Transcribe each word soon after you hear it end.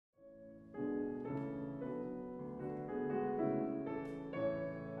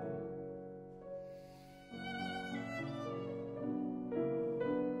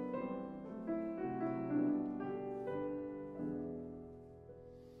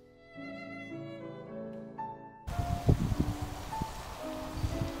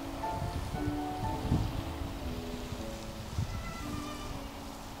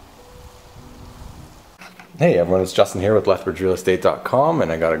Hey everyone, it's Justin here with LethbridgeRealEstate.com,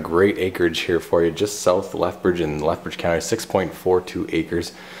 and I got a great acreage here for you just south of Lethbridge in Lethbridge County, 6.42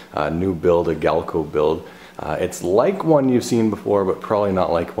 acres, new build, a Galco build. It's like one you've seen before, but probably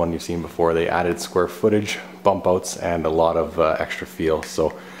not like one you've seen before. They added square footage, bump outs, and a lot of extra feel.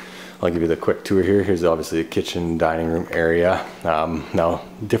 So I'll give you the quick tour here. Here's obviously a kitchen, dining room area. Now,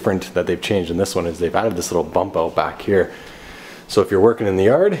 different that they've changed in this one is they've added this little bump out back here. So if you're working in the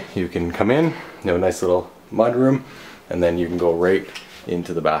yard, you can come in, nice little mud room, and then you can go right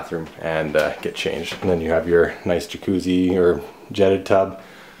into the bathroom and get changed. And then you have your nice jacuzzi or jetted tub,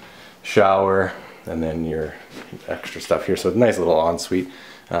 shower, and then your extra stuff here. So a nice little ensuite,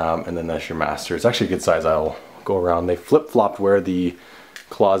 and then that's your master. It's actually a good size. I'll go around. They flip-flopped where the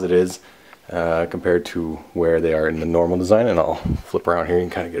closet is compared to where they are in the normal design, and I'll flip around here and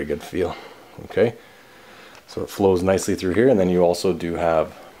kind of get a good feel. Okay, so it flows nicely through here, and then you also do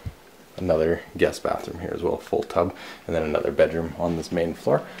have another guest bathroom here as well, full tub, and then another bedroom on this main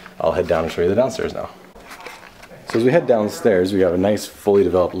floor. I'll head down and show you the downstairs now. So as we head downstairs, we have a nice fully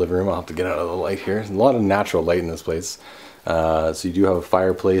developed living room. I'll have to get out of the light here. There's a lot of natural light in this place. So you do have a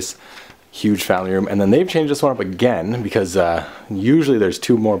fireplace, huge family room, and then they've changed this one up again because usually there's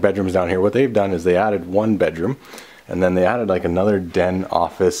two more bedrooms down here. What they've done is they added one bedroom, and then they added like another den,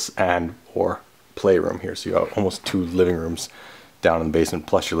 office, and or playroom here. So you have almost two living rooms down in the basement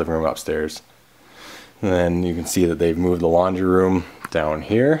plus your living room upstairs. And then you can see that they've moved the laundry room down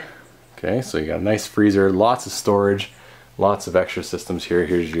here. Okay, so you got a nice freezer, lots of storage, lots of extra systems here.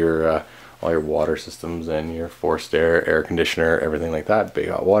 Here's your all your water systems and your forced air conditioner, everything like that. Big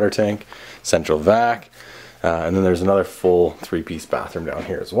hot water tank, central vac, and then there's another full 3-piece bathroom down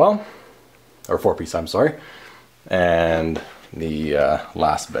here as well, or 4-piece, I'm sorry, and the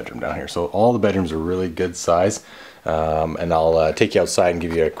last bedroom down here. So all the bedrooms are really good size. And I'll take you outside and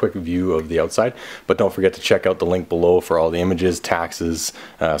give you a quick view of the outside, but don't forget to check out the link below for all the images, taxes,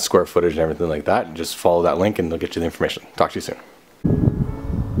 square footage, and everything like that. Just follow that link and they'll get you the information. Talk to you soon.